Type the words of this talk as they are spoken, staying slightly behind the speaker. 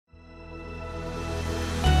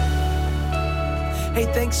Hey,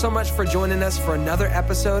 thanks so much for joining us for another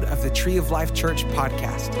episode of the Tree of Life Church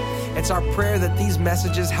podcast. It's our prayer that these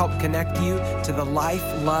messages help connect you to the life,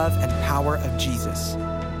 love, and power of Jesus.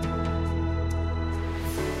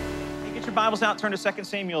 Get your Bibles out, turn to 2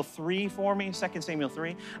 Samuel 3 for me, 2 Samuel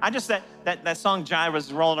 3. That song Jireh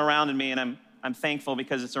was rolling around in me, and I'm thankful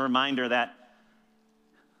because it's a reminder that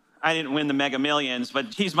I didn't win the Mega Millions,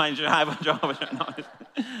 but he's my Jehovah.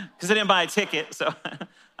 Because I didn't buy a ticket, so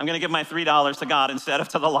I'm going to give my $3 to God instead of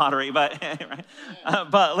to the lottery. But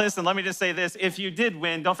but listen, let me just say this. If you did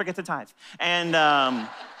win, don't forget to tithe. And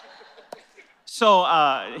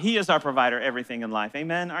so he is our provider, everything in life.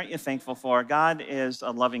 Amen? Aren't you thankful for? God is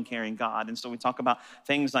a loving, caring God. And so we talk about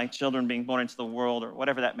things like children being born into the world or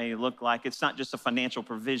whatever that may look like. It's not just a financial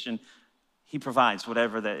provision. He provides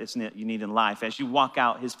whatever that is you need in life as you walk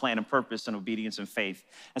out his plan and purpose and obedience and faith.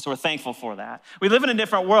 And so we're thankful for that. We live in a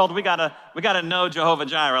different world. We gotta know Jehovah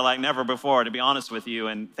Jireh like never before, to be honest with you.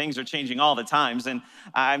 And things are changing all the times. And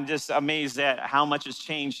I'm just amazed at how much has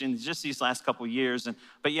changed in just these last couple years.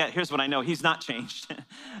 But yet, here's what I know. He's not changed.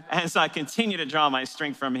 And so I continue to draw my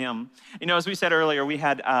strength from him. You know, as we said earlier, we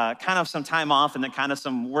had kind of some time off and then kind of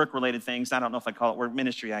some work-related things. I don't know if I call it work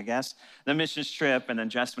ministry, I guess. The missions trip, and then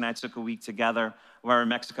Jess and I took a week together. We're in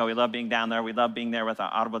Mexico. We love being down there. We love being there with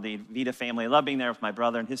our Audible de Vida family. I love being there with my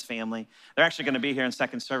brother and his family. They're actually going to be here in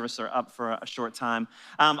second service. They're up for a short time.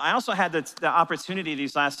 I also had the opportunity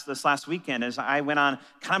this last weekend as I went on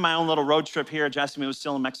kind of my own little road trip here. Jesse was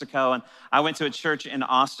still in Mexico, and I went to a church in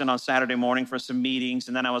Austin on Saturday morning for some meetings,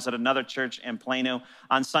 and then I was at another church in Plano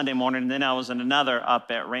on Sunday morning, and then I was in another up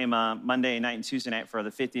at Rhema Monday night and Tuesday night for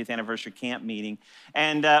the 50th anniversary camp meeting.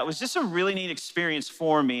 And it was just a really neat experience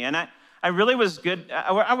for me, and I really was good.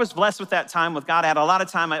 I was blessed with that time with God. I had a lot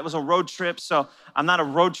of time. It was a road trip, so I'm not a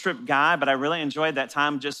road trip guy, but I really enjoyed that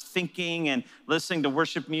time just thinking and listening to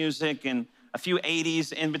worship music and a few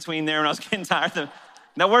 80s in between there when I was getting tired.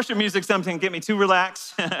 Now, worship music sometimes can get me too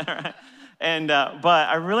relaxed. But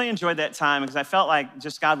I really enjoyed that time because I felt like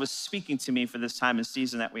just God was speaking to me for this time and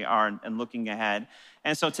season that we are and looking ahead.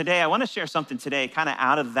 And so today, I want to share something today kind of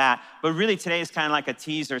out of that, but really today is kind of like a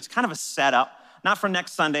teaser. It's kind of a setup. Not for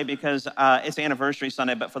next Sunday because it's anniversary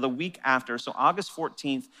Sunday, but for the week after. So August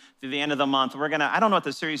 14th through the end of the month, I don't know what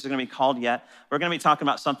the series is going to be called yet. We're going to be talking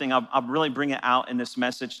about something. I'll really bring it out in this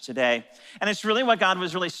message today. And it's really what God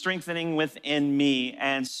was really strengthening within me.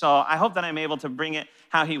 And so I hope that I'm able to bring it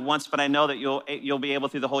how he wants, but I know that you'll be able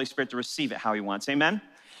through the Holy Spirit to receive it how he wants. Amen?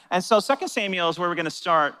 And so 2 Samuel is where we're going to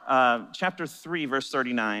start, chapter 3, verse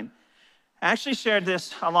 39. I actually shared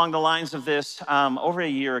this along the lines of this over a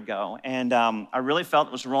year ago, and I really felt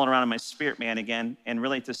it was rolling around in my spirit, man, again, and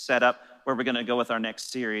really to set up where we're going to go with our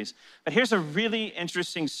next series. But here's a really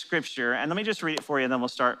interesting scripture, and let me just read it for you, and then we'll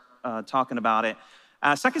start talking about it.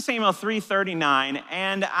 2 Samuel 3:39,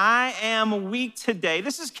 and I am weak today.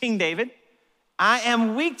 This is King David. I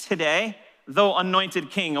am weak today, though anointed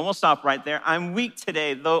king. And we'll stop right there. I'm weak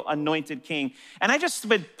today, though anointed king. And I just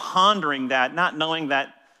been pondering that, not knowing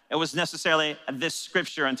that it was necessarily this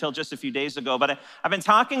scripture until just a few days ago, but I've been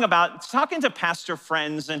talking to pastor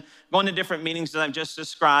friends and going to different meetings that I've just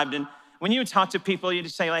described. And when you talk to people, you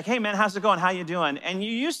just say like, hey man, how's it going? How you doing? And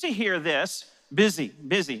you used to hear this, busy,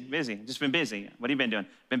 just been busy. What have you been doing?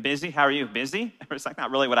 Been busy? How are you? Busy? It's like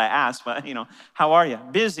not really what I asked, but how are you?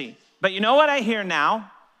 Busy. But you know what I hear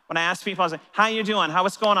now? When I ask people, I was like, how you doing?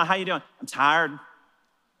 What's going on? How you doing? I'm tired.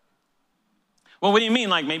 Well, what do you mean?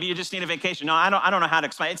 Like maybe you just need a vacation? No, I don't know how to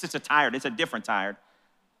explain. It's just a tired. It's a different tired.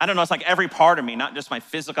 I don't know. It's like every part of me, not just my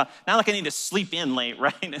physical. Not like I need to sleep in late,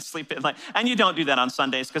 right? And you don't do that on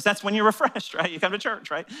Sundays because that's when you're refreshed, right? You come to church,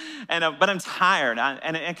 right? And but I'm tired.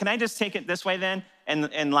 And can I just take it this way then,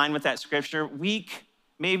 in line with that scripture? Weak,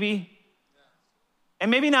 maybe. And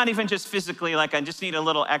maybe not even just physically, like I just need a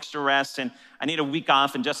little extra rest and I need a week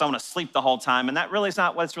off and just I want to sleep the whole time. And that really is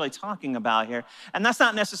not what it's really talking about here. And that's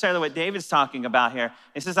not necessarily what David's talking about here.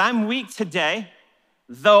 It says, I'm weak today,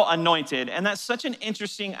 though anointed. And that's such an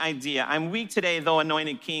interesting idea. I'm weak today, though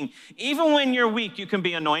anointed king. Even when you're weak, you can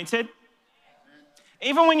be anointed.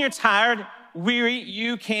 Even when you're tired, weary,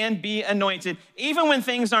 you can be anointed. Even when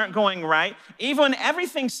things aren't going right, even when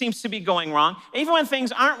everything seems to be going wrong, even when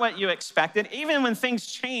things aren't what you expected, even when things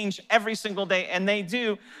change every single day, and they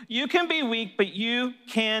do, you can be weak, but you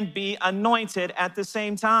can be anointed at the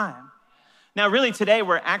same time. Now, really today,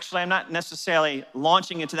 I'm not necessarily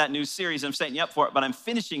launching into that new series. I'm setting you up for it, but I'm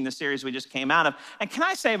finishing the series we just came out of. And can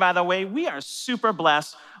I say, by the way, we are super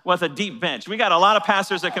blessed with a deep bench. We got a lot of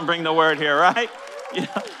pastors that can bring the word here, right?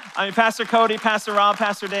 Pastor Cody, Pastor Rob,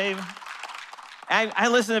 Pastor Dave. I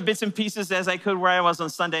listened to bits and pieces as I could where I was on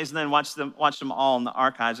Sundays and then watched them all in the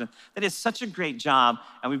archives. And they did such a great job.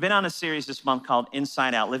 And we've been on a series this month called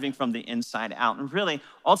Inside Out, Living from the Inside Out. And really,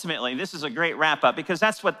 ultimately, this is a great wrap up because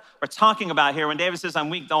that's what we're talking about here. When David says, I'm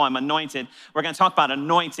weak, though I'm anointed, we're going to talk about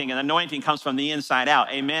anointing. And anointing comes from the inside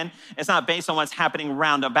out. Amen? It's not based on what's happening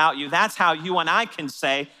round about you. That's how you and I can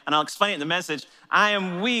say, and I'll explain it in the message, I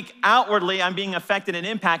am weak. Outwardly, I'm being affected and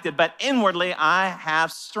impacted, but inwardly, I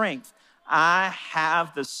have strength. I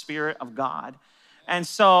have the Spirit of God. And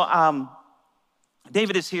so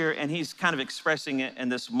David is here, and he's kind of expressing it in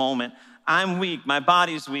this moment. I'm weak. My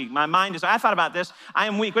body's weak. My mind is, I thought about this. I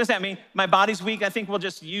am weak. What does that mean? My body's weak. I think we'll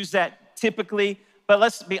just use that typically. But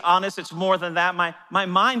let's be honest, it's more than that. My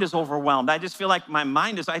mind is overwhelmed. I just feel like my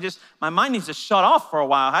mind needs to shut off for a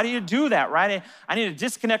while. How do you do that, right? I need to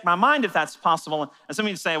disconnect my mind if that's possible. And some of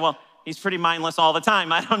you say, well, he's pretty mindless all the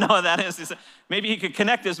time. I don't know what that is. Maybe he could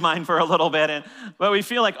connect his mind for a little bit. But we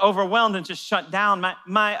feel like overwhelmed and just shut down.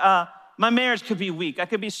 My marriage could be weak. I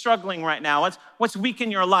could be struggling right now. What's weak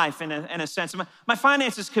in your life in a sense? My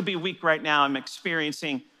finances could be weak right now. I'm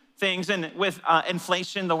experiencing things, and with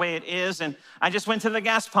inflation the way it is, and I just went to the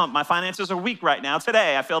gas pump. My finances are weak right now.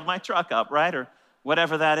 Today, I filled my truck up, right? Or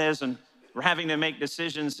whatever that is, and we're having to make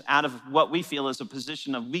decisions out of what we feel is a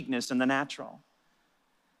position of weakness in the natural.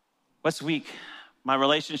 What's weak? My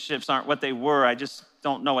relationships aren't what they were. I just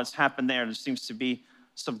don't know what's happened there. There seems to be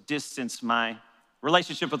some distance. My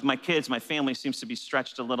relationship with my kids, my family seems to be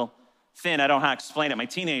stretched a little thin. I don't know how to explain it. My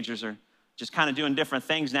teenagers are just kind of doing different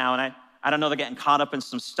things now, and I don't know, they're getting caught up in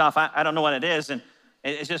some stuff. I don't know what it is, and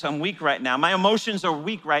it's just I'm weak right now. My emotions are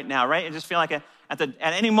weak right now, right? I just feel like at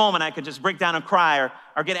any moment I could just break down and cry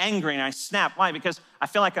or get angry and I snap. Why? Because I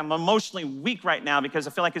feel like I'm emotionally weak right now because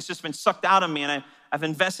I feel like it's just been sucked out of me and I've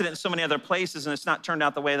invested it in so many other places and it's not turned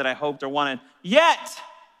out the way that I hoped or wanted. Yet,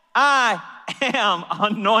 I am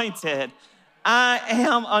anointed. I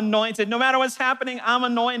am anointed. No matter what's happening, I'm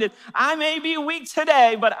anointed. I may be weak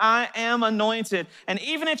today, but I am anointed. And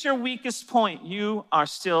even at your weakest point, you are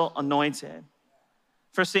still anointed.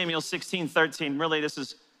 1 Samuel 16:13, really this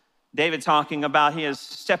is David talking about he is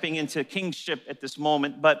stepping into kingship at this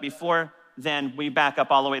moment. But before then, we back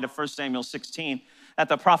up all the way to 1 Samuel 16, that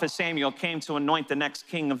the prophet Samuel came to anoint the next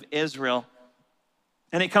king of Israel.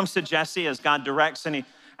 And he comes to Jesse as God directs, and he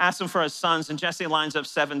asks him for his sons, and Jesse lines up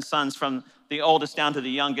 7 sons from the oldest down to the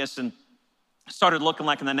youngest, and started looking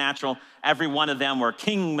like in the natural, every one of them were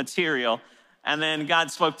king material. And then God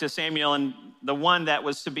spoke to Samuel, and the one that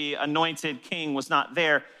was to be anointed king was not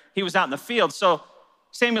there. He was out in the field. So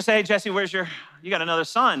Samuel said, hey, Jesse, you got another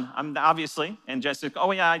son, obviously. And Jesse said,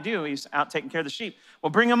 oh yeah, I do. He's out taking care of the sheep. Well,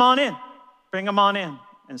 bring him on in. Bring him on in.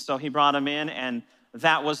 And so he brought him in, and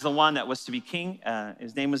that was the one that was to be king.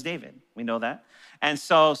 His name was David. We know that. And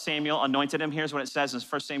so Samuel anointed him. Here's what it says in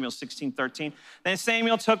 1 Samuel 16:13. Then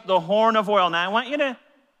Samuel took the horn of oil. Now, I want you to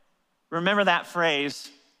remember that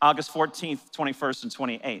phrase, August 14th, 21st, and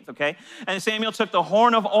 28th, okay? And Samuel took the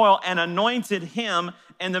horn of oil and anointed him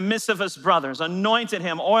in the midst of his brothers. Anointed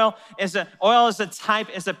him. Oil is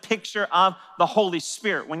a picture of the Holy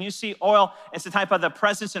Spirit. When you see oil, it's a type of the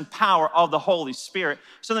presence and power of the Holy Spirit.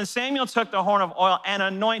 So then Samuel took the horn of oil and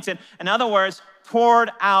anointed. In other words, poured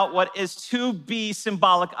out what is to be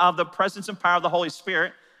symbolic of the presence and power of the Holy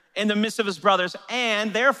Spirit in the midst of his brothers.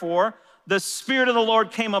 And therefore, the Spirit of the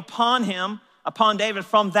Lord came upon him, upon David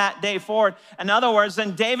from that day forward. In other words,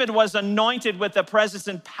 then David was anointed with the presence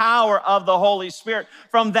and power of the Holy Spirit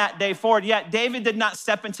from that day forward. Yet David did not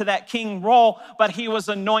step into that king role, but he was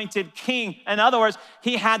anointed king. In other words,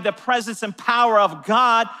 he had the presence and power of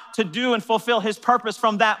God to do and fulfill his purpose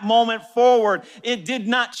from that moment forward. It did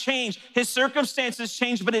not change. His circumstances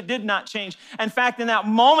changed, but it did not change. In fact, in that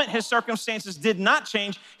moment, his circumstances did not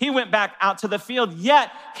change. He went back out to the field,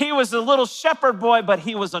 yet he was a little shepherd boy, but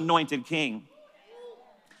he was anointed king.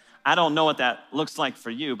 I don't know what that looks like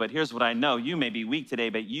for you, but here's what I know. You may be weak today,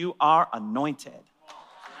 but you are anointed.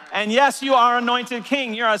 And yes, you are anointed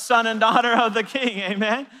king. You're a son and daughter of the king,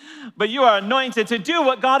 amen? But you are anointed to do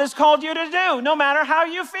what God has called you to do, no matter how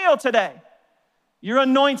you feel today. You're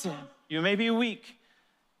anointed. You may be weak.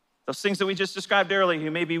 Those things that we just described earlier,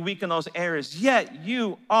 you may be weak in those areas, yet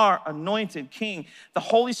you are anointed king. The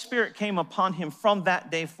Holy Spirit came upon him from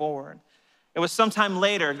that day forward. It was sometime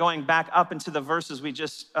later, going back up into the verses we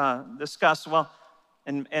just discussed, well,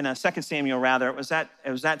 in 2 Samuel rather, it was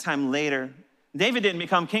that time later. David didn't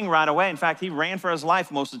become king right away. In fact, he ran for his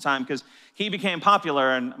life most of the time because he became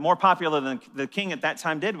popular and more popular than the king at that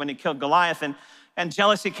time did when he killed Goliath. And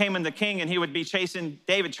jealousy came in the king, and he would be chasing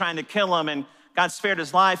David, trying to kill him, and God spared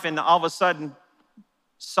his life, and all of a sudden,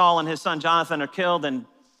 Saul and his son Jonathan are killed, and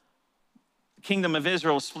The kingdom of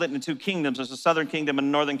Israel was split into two kingdoms. There's a southern kingdom and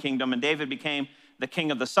a northern kingdom, and David became the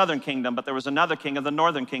king of the southern kingdom, but there was another king of the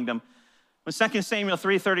northern kingdom. When 2 Samuel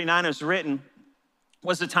 3:39 is written,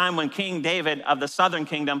 was the time when King David of the southern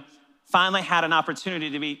kingdom finally had an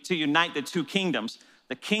opportunity to unite the two kingdoms.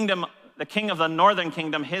 The king of the northern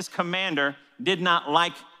kingdom, his commander, did not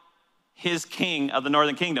like his king of the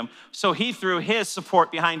northern kingdom. So he threw his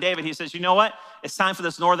support behind David. He says, you know what? It's time for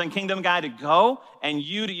this northern kingdom guy to go and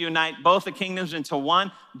you to unite both the kingdoms into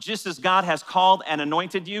one, just as God has called and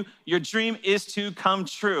anointed you. Your dream is to come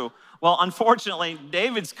true. Well, unfortunately,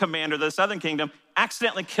 David's commander, the southern kingdom,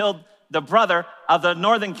 accidentally killed the brother of the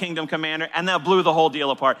northern kingdom commander, and that blew the whole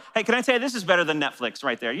deal apart. Hey, can I tell you, this is better than Netflix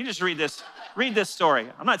right there. You just read this story.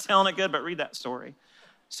 I'm not telling it good, but read that story.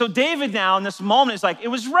 So David now in this moment is like, it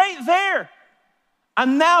was right there.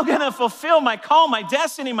 I'm now gonna fulfill my call, my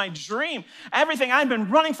destiny, my dream, everything. I've been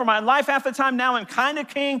running for my life half the time. Now I'm kind of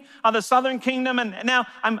king of the southern kingdom, and now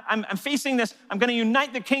I'm facing this. I'm gonna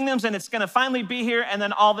unite the kingdoms, and it's gonna finally be here, and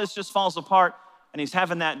then all this just falls apart. And he's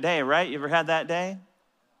having that day, right? You ever had that day?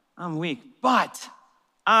 I'm weak, but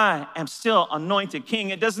I am still anointed king.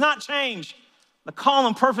 It does not change the call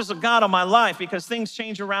and purpose of God on my life because things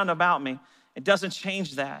change around about me. It doesn't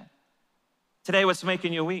change that. Today, what's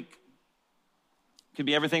making you weak? It could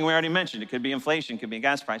be everything we already mentioned. It could be inflation. It could be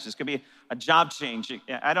gas prices. It could be a job change.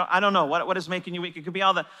 I don't know. What is making you weak? It could be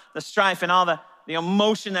all the strife and all the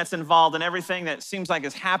emotion that's involved and everything that seems like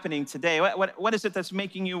is happening today. What is it that's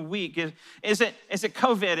making you weak? Is it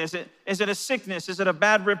COVID? Is it a sickness? Is it a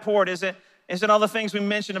bad report? Is it all the things we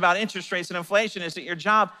mentioned about interest rates and inflation? Is it your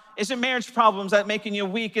job? Is it marriage problems that are making you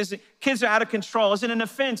weak? Is it kids are out of control? Is it an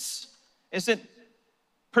offense? Is it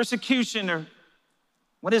persecution? Or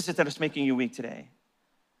what is it that is making you weak today?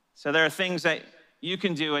 So there are things that you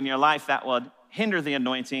can do in your life that would hinder the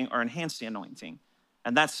anointing or enhance the anointing.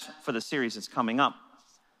 And that's for the series that's coming up.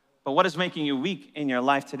 But what is making you weak in your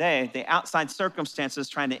life today? The outside circumstances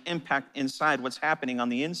trying to impact inside what's happening on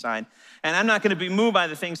the inside. And I'm not going to be moved by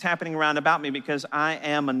the things happening around about me because I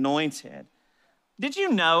am anointed. Did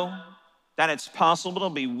you know that it's possible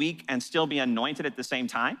to be weak and still be anointed at the same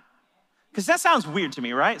time? Because that sounds weird to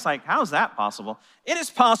me, right? It's like, how is that possible? It is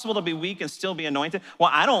possible to be weak and still be anointed. Well,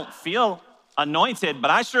 I don't feel anointed, but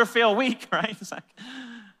I sure feel weak, right? It's like,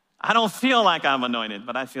 I don't feel like I'm anointed,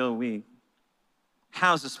 but I feel weak.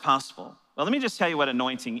 How is this possible? Well, let me just tell you what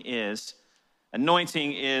anointing is.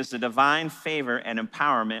 Anointing is the divine favor and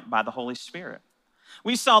empowerment by the Holy Spirit.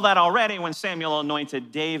 We saw that already when Samuel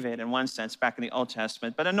anointed David in one sense back in the Old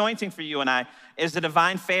Testament. But anointing for you and I is the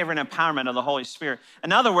divine favor and empowerment of the Holy Spirit.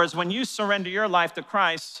 In other words, when you surrender your life to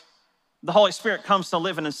Christ, the Holy Spirit comes to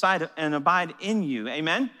live inside and abide in you.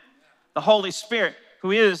 Amen? The Holy Spirit,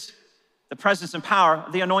 who is the presence and power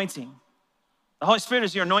of the anointing. The Holy Spirit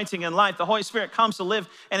is your anointing in life. The Holy Spirit comes to live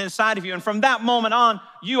and inside of you. And from that moment on,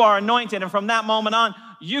 you are anointed. And from that moment on,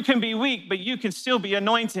 you can be weak, but you can still be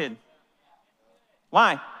anointed.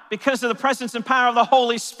 Why? Because of the presence and power of the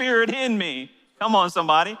Holy Spirit in me. Come on,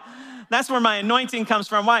 somebody. That's where my anointing comes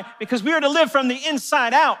from. Why? Because we are to live from the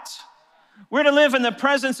inside out. We're to live in the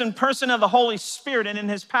presence and person of the Holy Spirit and in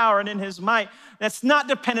his power and in his might. That's not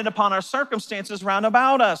dependent upon our circumstances round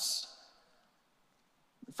about us.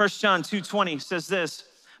 1 John 2:20 says this,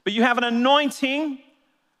 but you have an anointing,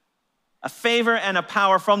 a favor, and a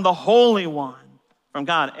power from the Holy One, from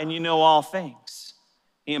God, and you know all things.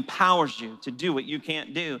 He empowers you to do what you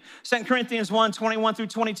can't do. 2 Corinthians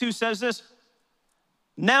 1:21-22 says this,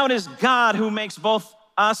 now it is God who makes both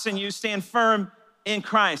us and you stand firm in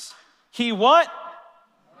Christ. He what?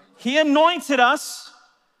 He anointed us,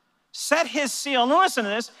 set his seal. Now listen to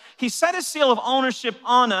this. He set his seal of ownership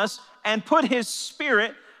on us and put his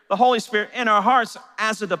Spirit, the Holy Spirit, in our hearts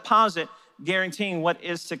as a deposit, guaranteeing what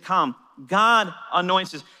is to come. God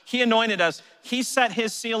anoints us. He anointed us. He set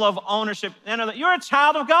his seal of ownership. You're a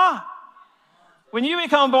child of God. When you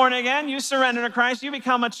become born again, you surrender to Christ, you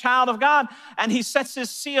become a child of God, and he sets his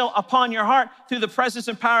seal upon your heart through the presence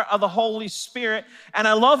and power of the Holy Spirit. And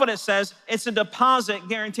I love what it says. It's a deposit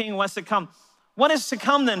guaranteeing what's to come. What is to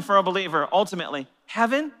come then for a believer, ultimately?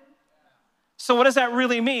 Heaven? So what does that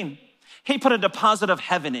really mean? He put a deposit of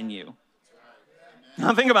heaven in you.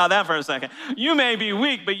 Now think about that for a second. You may be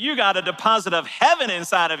weak, but you got a deposit of heaven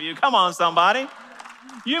inside of you. Come on, somebody.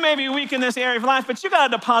 You may be weak in this area of life, but you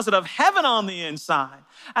got a deposit of heaven on the inside.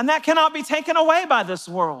 And that cannot be taken away by this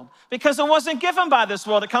world because it wasn't given by this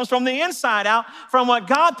world. It comes from the inside out, from what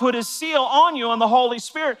God put his seal on you on the Holy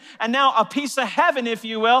Spirit. And now a piece of heaven, if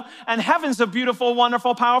you will. And heaven's a beautiful,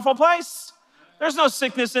 wonderful, powerful place. There's no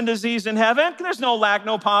sickness and disease in heaven. There's no lack,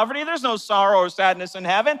 no poverty. There's no sorrow or sadness in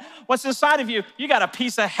heaven. What's inside of you? You got a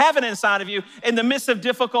piece of heaven inside of you in the midst of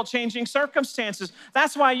difficult, changing circumstances.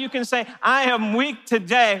 That's why you can say, I am weak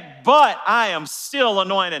today, but I am still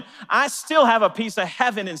anointed. I still have a piece of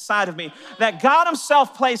heaven inside of me that God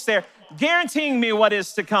himself placed there, guaranteeing me what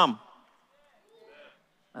is to come.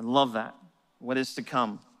 I love that. What is to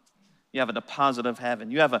come. You have a deposit of heaven.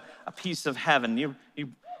 You have a piece of heaven. You're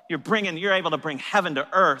able to bring heaven to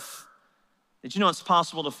earth. Did you know it's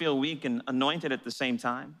possible to feel weak and anointed at the same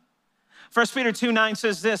time? 1 Peter 2:9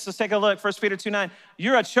 says this. Let's take a look. 1 Peter 2:9.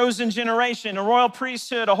 You're a chosen generation, a royal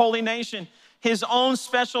priesthood, a holy nation, his own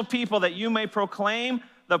special people, that you may proclaim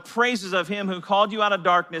the praises of him who called you out of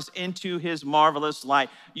darkness into his marvelous light.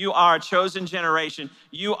 You are a chosen generation.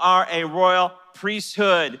 You are a royal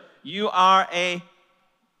priesthood. You are a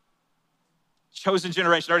chosen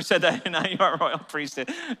generation. I already said that. Now you are a royal priesthood.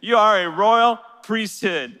 You are a royal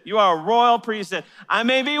priesthood. You are a royal priesthood. I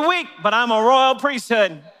may be weak, but I'm a royal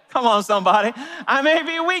priesthood. Come on, somebody. I may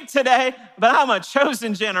be weak today, but I'm a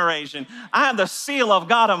chosen generation. I have the seal of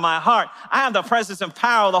God on my heart. I have the presence and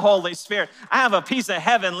power of the Holy Spirit. I have a piece of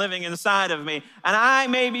heaven living inside of me. And I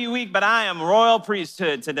may be weak, but I am royal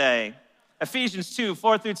priesthood today. Ephesians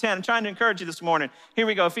 2:4-10. I'm trying to encourage you this morning. Here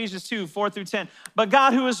we go. Ephesians 2:4-10. But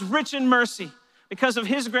God, who is rich in mercy, because of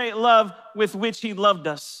his great love with which he loved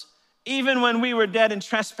us, even when we were dead in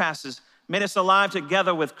trespasses, made us alive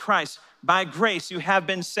together with Christ. By grace you have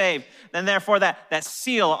been saved. Then therefore that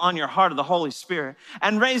seal on your heart of the Holy Spirit,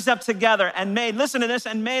 and raised up together and made, listen to this,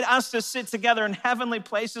 and made us to sit together in heavenly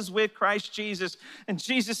places with Christ Jesus. And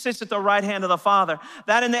Jesus sits at the right hand of the Father,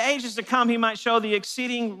 that in the ages to come he might show the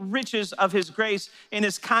exceeding riches of his grace in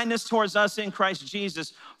his kindness towards us in Christ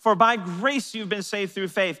Jesus. For by grace you've been saved through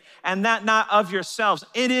faith, and that not of yourselves.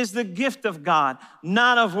 It is the gift of God,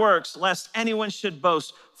 not of works, lest anyone should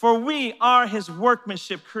boast. For we are his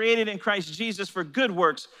workmanship, created in Christ Jesus for good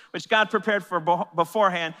works, which God prepared for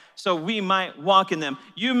beforehand, so we might walk in them.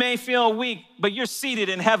 You may feel weak, but you're seated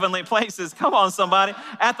in heavenly places. Come on, somebody.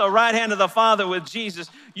 At the right hand of the Father with Jesus.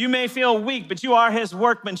 You may feel weak, but you are his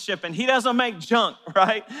workmanship, and he doesn't make junk,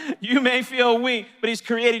 right? You may feel weak, but he's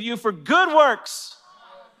created you for good works.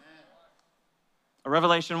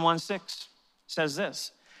 Revelation 1:6 says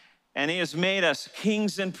this, and he has made us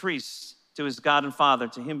kings and priests to his God and Father.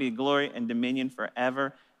 To him be glory and dominion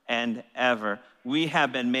forever and ever. We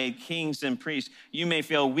have been made kings and priests. You may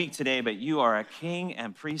feel weak today, but you are a king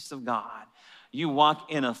and priest of God. You walk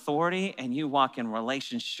in authority and you walk in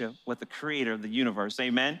relationship with the creator of the universe.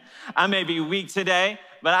 Amen. I may be weak today,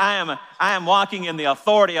 but I am walking in the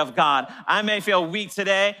authority of God. I may feel weak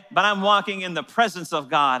today, but I'm walking in the presence of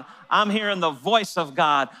God. I'm hearing the voice of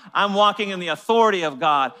God. I'm walking in the authority of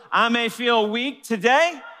God. I may feel weak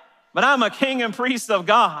today, but I'm a king and priest of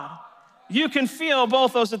God. You can feel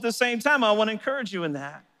both those at the same time. I want to encourage you in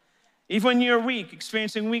that. Even when you're weak,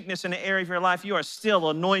 experiencing weakness in an area of your life, you are still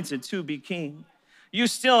anointed to be king. You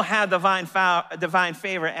still have divine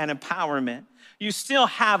favor and empowerment. You still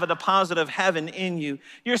have a deposit of heaven in you.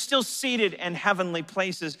 You're still seated in heavenly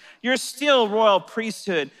places. You're still royal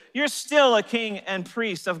priesthood. You're still a king and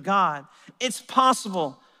priest of God. It's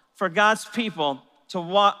possible for God's people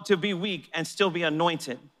to be weak and still be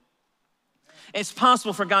anointed. It's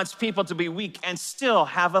possible for God's people to be weak and still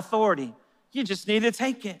have authority. You just need to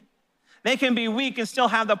take it. They can be weak and still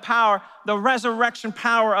have the power, the resurrection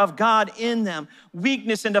power of God in them.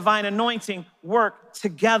 Weakness and divine anointing work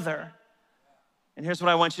together. And here's what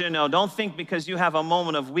I want you to know. Don't think because you have a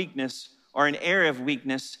moment of weakness or an area of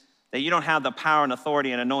weakness that you don't have the power and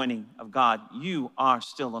authority and anointing of God. You are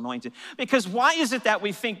still anointed. Because why is it that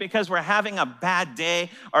we think because we're having a bad day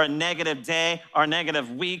or a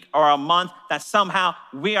negative week or a month that somehow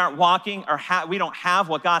we aren't walking or we don't have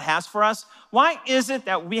what God has for us? Why is it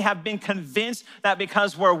that we have been convinced that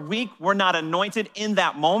because we're weak, we're not anointed in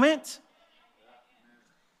that moment?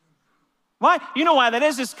 Why? You know why that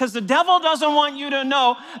is? It's because the devil doesn't want you to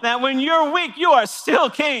know that when you're weak, you are still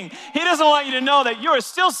king. He doesn't want you to know that you are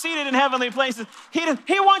still seated in heavenly places. He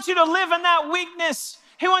wants you to live in that weakness.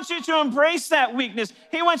 He wants you to embrace that weakness.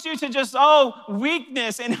 He wants you to just,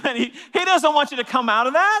 weakness. And he doesn't want you to come out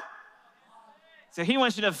of that. So he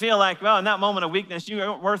wants you to feel like, well, in that moment of weakness, you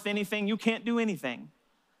aren't worth anything. You can't do anything.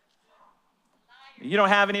 You don't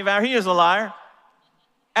have any value. He is a liar.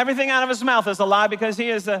 Everything out of his mouth is a lie because he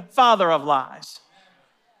is the father of lies.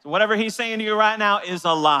 So whatever he's saying to you right now is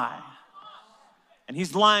a lie. And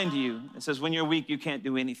he's lying to you. It says when you're weak, you can't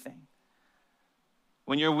do anything.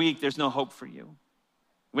 When you're weak, there's no hope for you.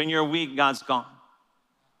 When you're weak, God's gone.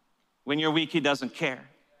 When you're weak, he doesn't care.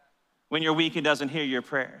 When you're weak, he doesn't hear your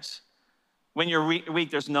prayers. When you're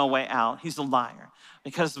weak, there's no way out. He's a liar.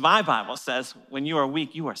 Because my Bible says when you are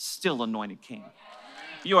weak, you are still anointed king.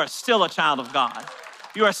 You are still a child of God.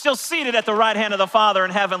 You are still seated at the right hand of the Father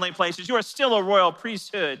in heavenly places. You are still a royal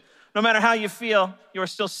priesthood. No matter how you feel, you are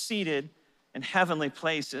still seated in heavenly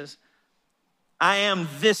places. I am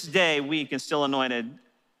this day weak and still anointed.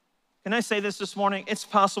 Can I say this morning? It's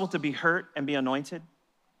possible to be hurt and be anointed.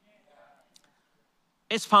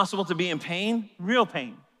 It's possible to be in pain, real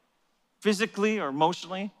pain, physically or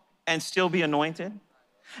emotionally, and still be anointed.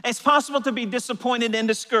 It's possible to be disappointed and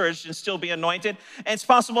discouraged and still be anointed. It's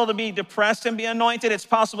possible to be depressed and be anointed. It's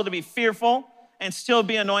possible to be fearful and still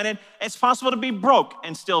be anointed. It's possible to be broke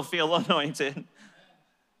and still feel anointed.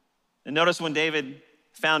 And notice when David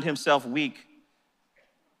found himself weak,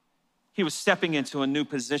 he was stepping into a new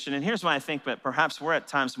position. And here's why I think that perhaps we're at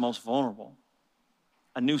times most vulnerable.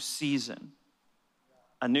 A new season,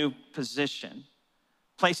 a new position,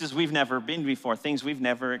 places we've never been before, things we've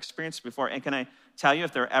never experienced before. And can I tell you,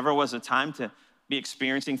 if there ever was a time to be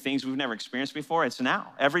experiencing things we've never experienced before, it's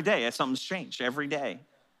now. Every day, something's changed every day.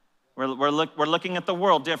 We're looking at the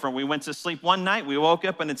world different. We went to sleep one night, we woke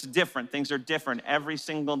up, and it's different. Things are different every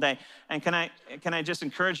single day. And can I just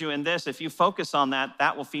encourage you in this? If you focus on that,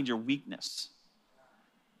 that will feed your weakness.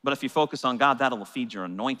 But if you focus on God, that will feed your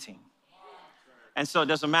anointing. And so it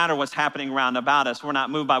doesn't matter what's happening around about us. We're not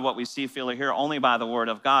moved by what we see, feel, or hear, only by the word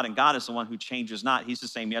of God. And God is the one who changes not. He's the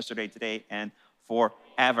same yesterday, today, and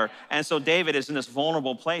forever. And so David is in this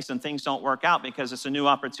vulnerable place and things don't work out because it's a new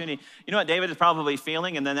opportunity. You know what David is probably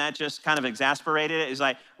feeling? And then that just kind of exasperated it. He's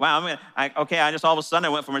like, wow, I just all of a sudden I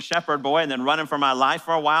went from a shepherd boy and then running for my life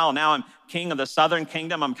for a while. Now I'm king of the southern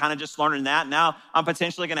kingdom. I'm kind of just learning that. Now I'm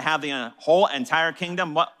potentially going to have the whole entire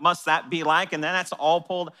kingdom. What must that be like? And then that's all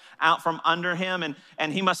pulled out from under him.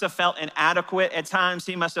 And he must have felt inadequate at times.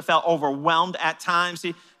 He must have felt overwhelmed at times.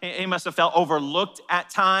 He must have felt overlooked at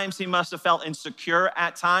times. He must have felt insecure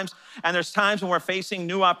at times. And there's times when we're facing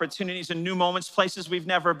new opportunities and new moments, places we've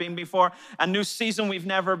never been before, a new season we've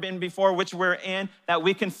never been before, which we're in, that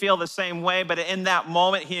we can feel the same way. But in that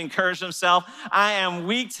moment, he encouraged himself, I am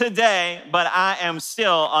weak today, but I am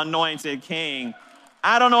still anointed king.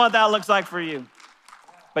 I don't know what that looks like for you,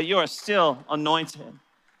 but you are still anointed.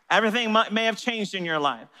 Everything may have changed in your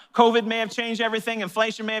life. COVID may have changed everything.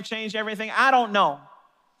 Inflation may have changed everything. I don't know.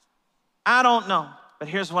 But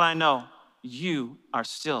here's what I know. You are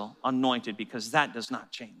still anointed because that does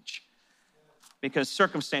not change. Because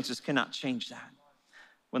circumstances cannot change that.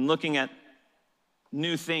 When looking at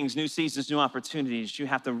new things, new seasons, new opportunities, you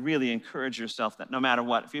have to really encourage yourself that no matter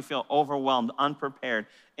what, if you feel overwhelmed, unprepared,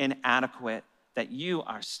 inadequate, that you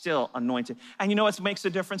are still anointed. And you know what makes a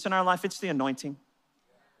difference in our life? It's the anointing.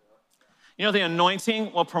 You know, the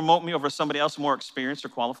anointing will promote me over somebody else more experienced or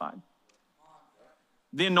qualified.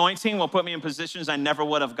 The anointing will put me in positions I never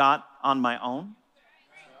would have got on my own.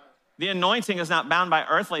 The anointing is not bound by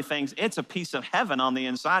earthly things. It's a piece of heaven on the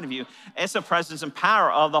inside of you. It's the presence and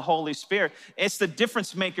power of the Holy Spirit. It's the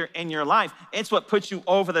difference maker in your life. It's what puts you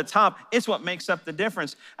over the top. It's what makes up the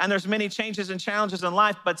difference. And there's many changes and challenges in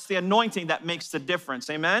life, but it's the anointing that makes the difference.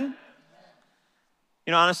 Amen?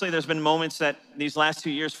 You know, honestly, there's been moments that these last 2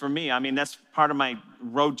 years for me, I mean, that's part of my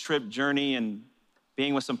road trip journey and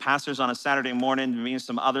being with some pastors on a Saturday morning, meeting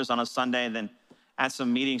some others on a Sunday, and then at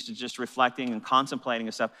some meetings to just reflecting and contemplating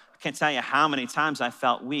and stuff. I can't tell you how many times I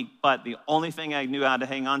felt weak, but the only thing I knew how to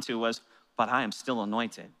hang on to was, but I am still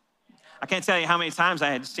anointed. I can't tell you how many times I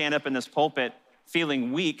had to stand up in this pulpit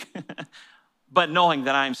feeling weak, but knowing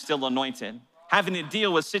that I am still anointed. Having to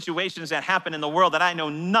deal with situations that happen in the world that I know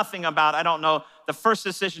nothing about. I don't know the first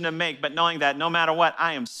decision to make, but knowing that no matter what,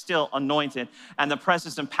 I am still anointed. And the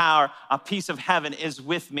presence and power, a piece of heaven is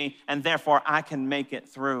with me, and therefore I can make it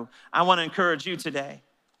through. I want to encourage you today.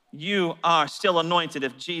 You are still anointed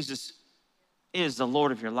if Jesus is the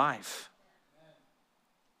Lord of your life.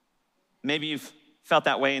 Maybe you've felt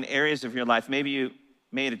that way in areas of your life. Maybe you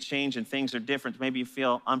made a change and things are different. Maybe you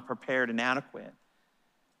feel unprepared, inadequate.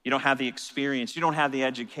 You don't have the experience. You don't have the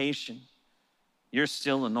education. You're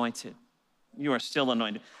still anointed. You are still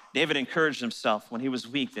anointed. David encouraged himself when he was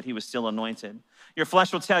weak that he was still anointed. Your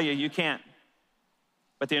flesh will tell you can't,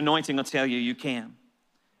 but the anointing will tell you can.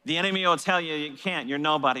 The enemy will tell you can't. You're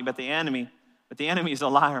nobody, but the enemy is a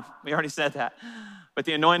liar. We already said that. But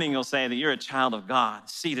the anointing will say that you're a child of God,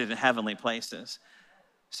 seated in heavenly places.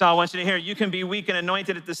 So I want you to hear, you can be weak and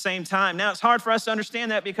anointed at the same time. Now, it's hard for us to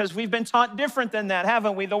understand that because we've been taught different than that,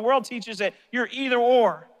 haven't we? The world teaches that you're either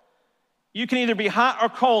or. You can either be hot or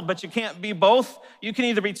cold, but you can't be both. You can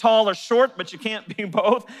either be tall or short, but you can't be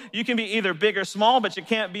both. You can be either big or small, but you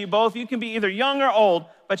can't be both. You can be either young or old,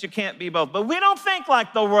 but you can't be both. But we don't think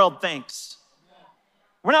like the world thinks.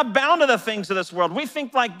 We're not bound to the things of this world. We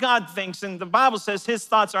think like God thinks, and the Bible says his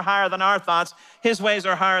thoughts are higher than our thoughts. His ways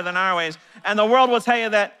are higher than our ways. And the world will tell you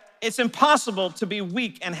that it's impossible to be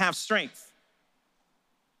weak and have strength.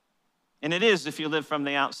 And it is if you live from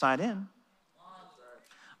the outside in.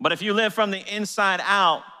 But if you live from the inside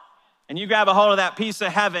out, and you grab a hold of that piece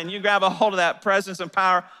of heaven, you grab a hold of that presence and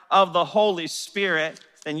power of the Holy Spirit,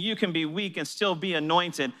 then you can be weak and still be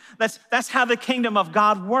anointed. That's how the kingdom of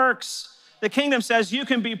God works. The kingdom says you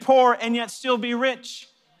can be poor and yet still be rich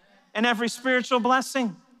in every spiritual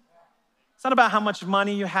blessing. It's not about how much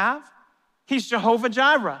money you have. He's Jehovah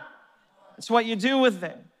Jireh. It's what you do with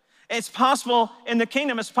it. It's possible in the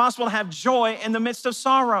kingdom, it's possible to have joy in the midst of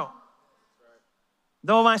sorrow.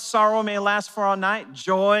 Though my sorrow may last for all night,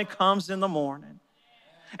 joy comes in the morning.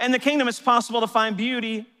 In the kingdom, it's possible to find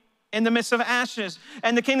beauty in the midst of ashes.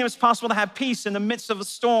 In the kingdom, it's possible to have peace in the midst of a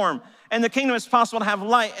storm. In the kingdom, it's possible to have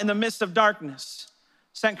light in the midst of darkness.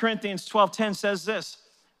 2 Corinthians 12:10 says this,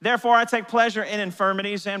 therefore I take pleasure in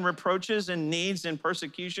infirmities and reproaches and needs and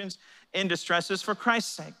persecutions and distresses for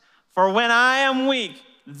Christ's sake. For when I am weak,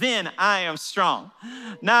 then I am strong.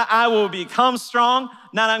 Now I will become strong.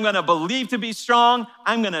 Now I'm going to believe to be strong.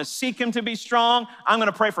 I'm going to seek him to be strong. I'm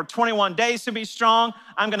going to pray for 21 days to be strong.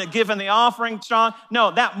 I'm going to give him the offering strong.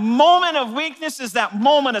 No, that moment of weakness is that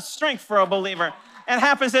moment of strength for a believer. It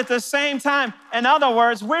happens at the same time. In other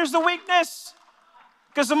words, where's the weakness?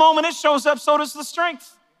 Because the moment it shows up, so does the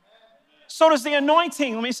strength. So does the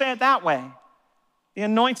anointing. Let me say it that way. The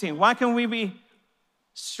anointing. Why can we be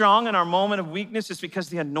strong in our moment of weakness? Is because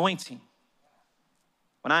the anointing.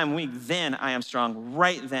 When I am weak, then I am strong.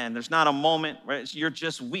 Right then. There's not a moment where you're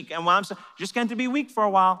just weak. And when I'm just going to be weak for a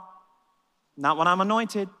while. Not when I'm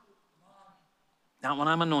anointed. Not when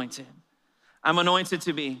I'm anointed. I'm anointed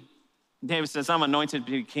to be. David says, I'm anointed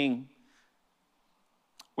to be king.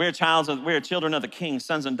 We're children of the king,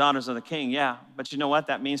 sons and daughters of the king. Yeah, but you know what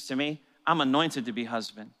that means to me? I'm anointed to be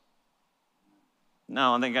husband.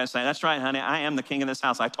 No, and the guys say, that's right, honey, I am the king of this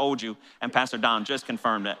house. I told you, and Pastor Don just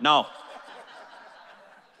confirmed it. No,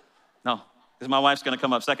 because my wife's going to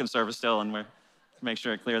come up second service still, and we're make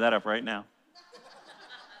sure I clear that up right now.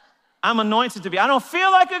 I'm anointed to be. I don't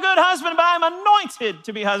feel like a good husband, but I'm anointed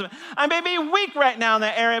to be husband. I may be weak right now in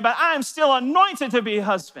that area, but I'm still anointed to be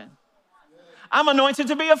husband. I'm anointed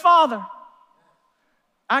to be a father.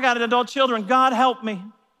 I got adult children. God help me.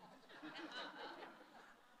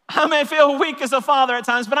 I may feel weak as a father at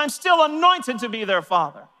times, but I'm still anointed to be their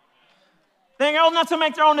father. They're old enough to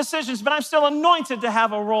make their own decisions, but I'm still anointed to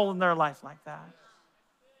have a role in their life like that.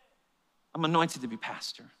 I'm anointed to be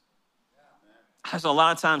pastor. Because a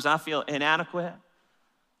lot of times I feel inadequate,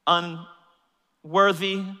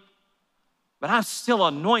 unworthy, but I'm still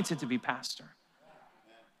anointed to be pastor.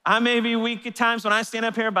 I may be weak at times when I stand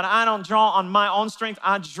up here, but I don't draw on my own strength.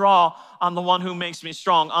 I draw on the one who makes me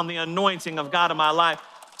strong, on the anointing of God in my life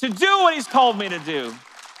to do what he's called me to do.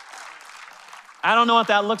 I don't know what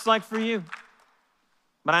that looks like for you,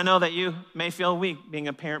 but I know that you may feel weak being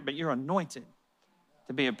a parent, but you're anointed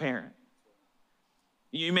to be a parent.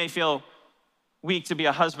 You may feel weak to be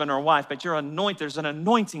a husband or a wife, but you're anointed. There's an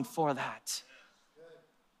anointing for that.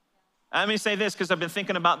 Let me say this, because I've been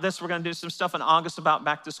thinking about this. We're going to do some stuff in August about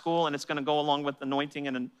back to school, and it's going to go along with anointing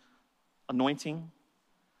and anointing.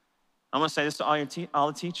 I'm going to say this to all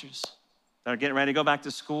the teachers that are getting ready to go back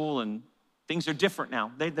to school, and things are different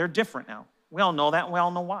now. They're different now. We all know that, and we all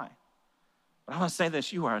know why. But I want to say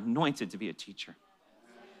this, you are anointed to be a teacher.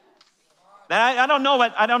 I don't know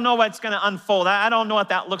what's going to unfold. I don't know what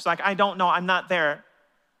that looks like. I don't know. I'm not there.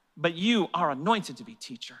 But you are anointed to be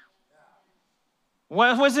teacher.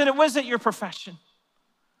 Was it your profession?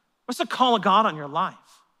 What's the call of God on your life?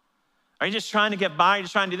 Are you just trying to get by? Are you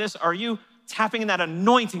just trying to do this? Are you tapping in that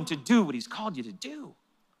anointing to do what he's called you to do?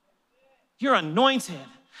 You're anointed.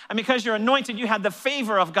 And because you're anointed, you have the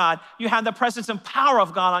favor of God. You have the presence and power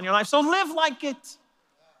of God on your life. So live like it.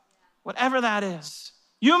 Whatever that is.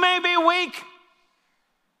 You may be weak,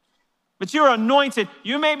 but you're anointed.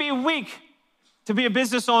 You may be weak to be a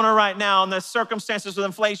business owner right now in the circumstances with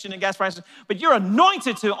inflation and gas prices, but you're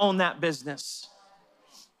anointed to own that business.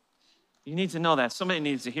 You need to know that. Somebody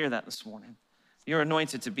needs to hear that this morning. You're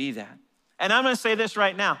anointed to be that. And I'm going to say this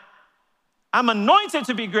right now. I'm anointed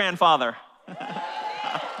to be grandfather.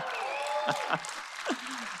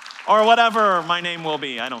 Or whatever my name will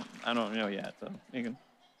be. I don't know yet. So you can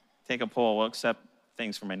take a poll. We'll accept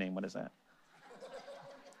things for my name. What is that?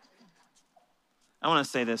 I want to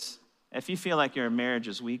say this. If you feel like your marriage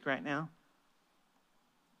is weak right now,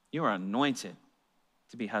 you are anointed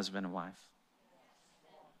to be husband and wife.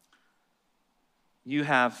 You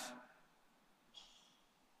have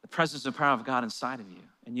the presence and power of God inside of you.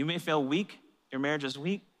 And you may feel weak, your marriage is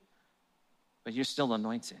weak, but you're still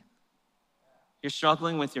anointed. You're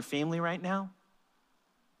struggling with your family right now.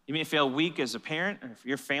 You may feel weak as a parent, or if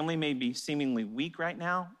your family may be seemingly weak right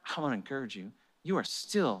now, I want to encourage you, you are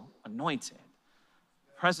still anointed.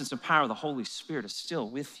 The presence and power of the Holy Spirit is still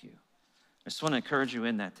with you. I just want to encourage you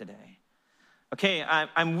in that today. Okay,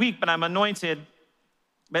 I'm weak, but I'm anointed.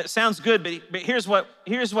 But it sounds good, but here's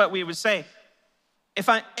what we would say.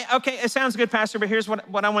 Okay, it sounds good, Pastor, but here's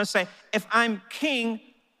what I want to say. If I'm king,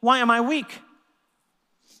 why am I weak?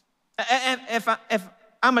 If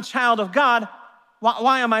I'm a child of God,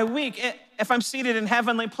 why am I weak? If I'm seated in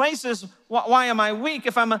heavenly places, why am I weak?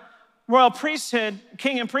 If I'm a royal priesthood,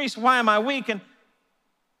 king and priest, why am I weak? And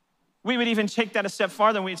we would even take that a step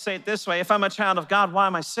farther and we'd say it this way. If I'm a child of God, why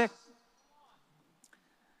am I sick?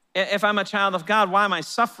 If I'm a child of God, why am I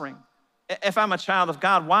suffering? If I'm a child of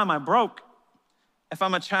God, why am I broke? If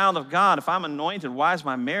I'm a child of God, if I'm anointed, why is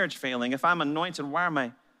my marriage failing? If I'm anointed, why are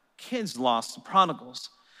my kids lost, the prodigals?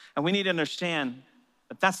 And we need to understand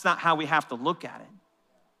that that's not how we have to look at it.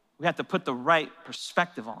 We have to put the right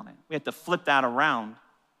perspective on it. We have to flip that around.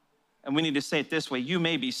 And we need to say it this way. You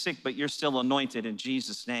may be sick, but you're still anointed in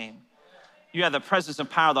Jesus' name. You have the presence and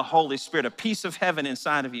power of the Holy Spirit, a piece of heaven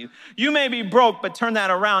inside of you. You may be broke, but turn that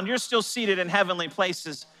around. You're still seated in heavenly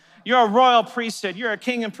places. You're a royal priesthood. You're a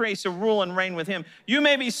king and priest who rule and reign with him. You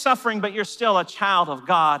may be suffering, but you're still a child of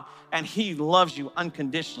God, and he loves you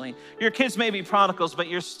unconditionally. Your kids may be prodigals, but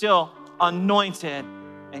you're still anointed,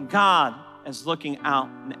 and God is looking out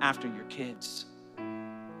and after your kids.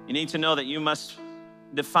 You need to know that you must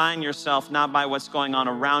define yourself not by what's going on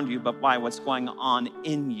around you, but by what's going on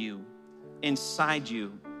in you. Inside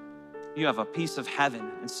you, you have a piece of heaven.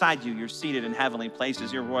 Inside you, you're seated in heavenly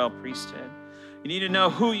places. You're royal priesthood. You need to know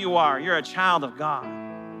who you are. You're a child of God.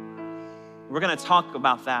 We're going to talk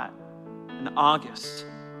about that in August.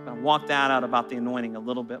 I'm going to walk that out about the anointing a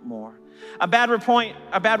little bit more. A bad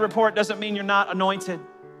report doesn't mean you're not anointed.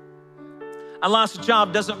 A lost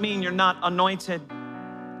job doesn't mean you're not anointed.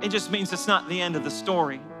 It just means it's not the end of the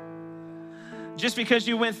story. Just because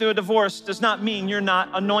you went through a divorce does not mean you're not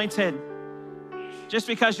anointed. Just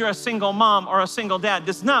because you're a single mom or a single dad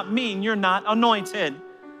does not mean you're not anointed.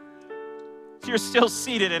 You're still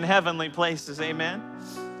seated in heavenly places, amen?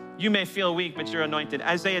 You may feel weak, but you're anointed.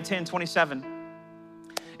 Isaiah 10:27.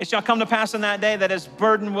 It shall come to pass in that day that his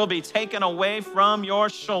burden will be taken away from your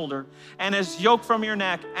shoulder and his yoke from your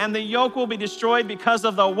neck, and the yoke will be destroyed because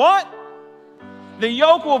of the what? The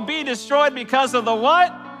yoke will be destroyed because of the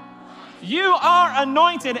what? You are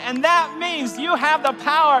anointed, and that means you have the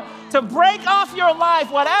power to break off your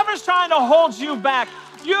life whatever's trying to hold you back.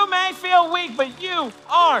 You may feel weak, but you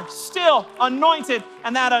are still anointed,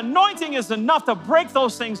 and that anointing is enough to break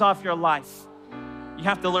those things off your life. You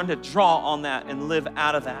have to learn to draw on that and live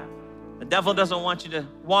out of that. The devil doesn't want you to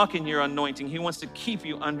walk in your anointing. He wants to keep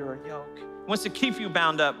you under a yoke. He wants to keep you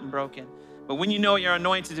bound up and broken. But when you know you're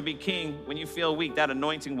anointed to be king, when you feel weak, that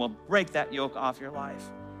anointing will break that yoke off your life.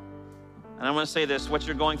 And I want to say this, what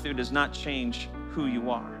you're going through does not change who you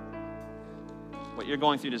are. What you're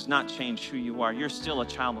going through does not change who you are. You're still a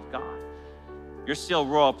child of God. You're still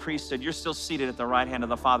royal priesthood. You're still seated at the right hand of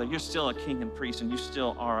the Father. You're still a king and priest, and you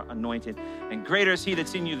still are anointed. And greater is he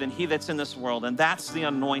that's in you than he that's in this world. And that's the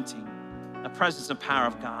anointing, the presence and power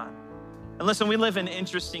of God. And listen, we live in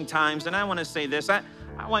interesting times, and I want to say this. I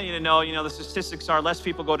want you to know, the statistics are less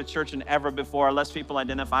people go to church than ever before, less people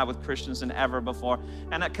identify with Christians than ever before.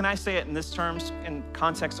 And can I say it in this terms, in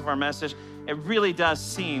context of our message? It really does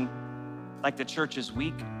seem like the church is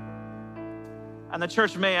weak. And the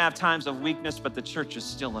church may have times of weakness, but the church is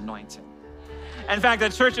still anointed. In fact, the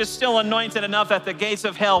church is still anointed enough that the gates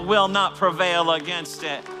of hell will not prevail against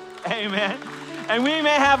it. Amen. And we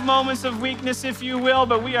may have moments of weakness, if you will,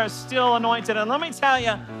 but we are still anointed. And let me tell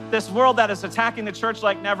you, this world that is attacking the church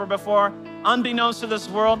like never before, unbeknownst to this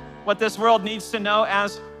world, what this world needs to know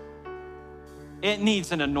as it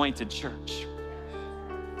needs an anointed church.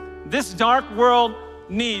 This dark world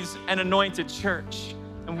needs an anointed church.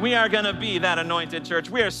 And we are going to be that anointed church.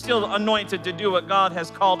 We are still anointed to do what God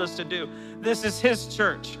has called us to do. This is his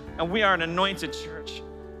church, and we are an anointed church.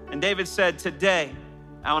 And David said, today,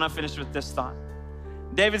 I want to finish with this thought.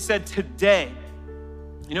 David said, today.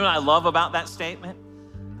 You know what I love about that statement?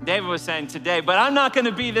 David was saying today, but I'm not going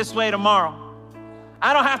to be this way tomorrow.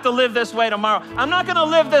 I don't have to live this way tomorrow. I'm not going to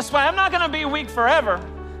live this way. I'm not going to be weak forever.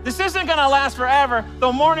 This isn't going to last forever.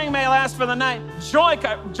 The morning may last for the night.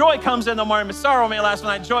 Joy comes in the morning. Sorrow may last for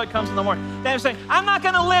the night. Joy comes in the morning. David's saying, I'm not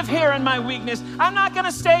going to live here in my weakness. I'm not going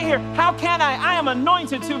to stay here. How can I? I am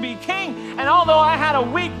anointed to be king. And although I had a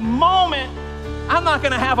weak moment, I'm not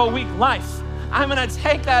gonna have a weak life. I'm gonna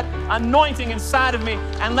take that anointing inside of me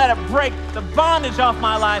and let it break the bondage off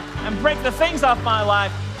my life and break the things off my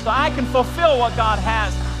life so I can fulfill what God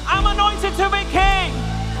has. I'm anointed to be king.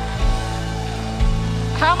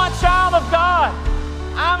 I'm a child of God.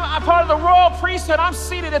 I'm a part of the royal priesthood. I'm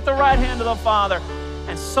seated at the right hand of the Father.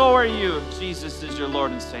 And so are you if Jesus is your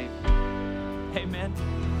Lord and Savior. Amen.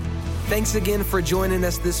 Thanks again for joining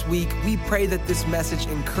us this week. We pray that this message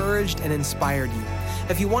encouraged and inspired you.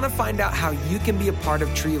 If you want to find out how you can be a part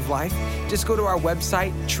of Tree of Life, just go to our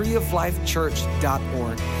website,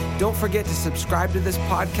 treeoflifechurch.org. Don't forget to subscribe to this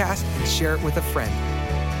podcast and share it with a friend.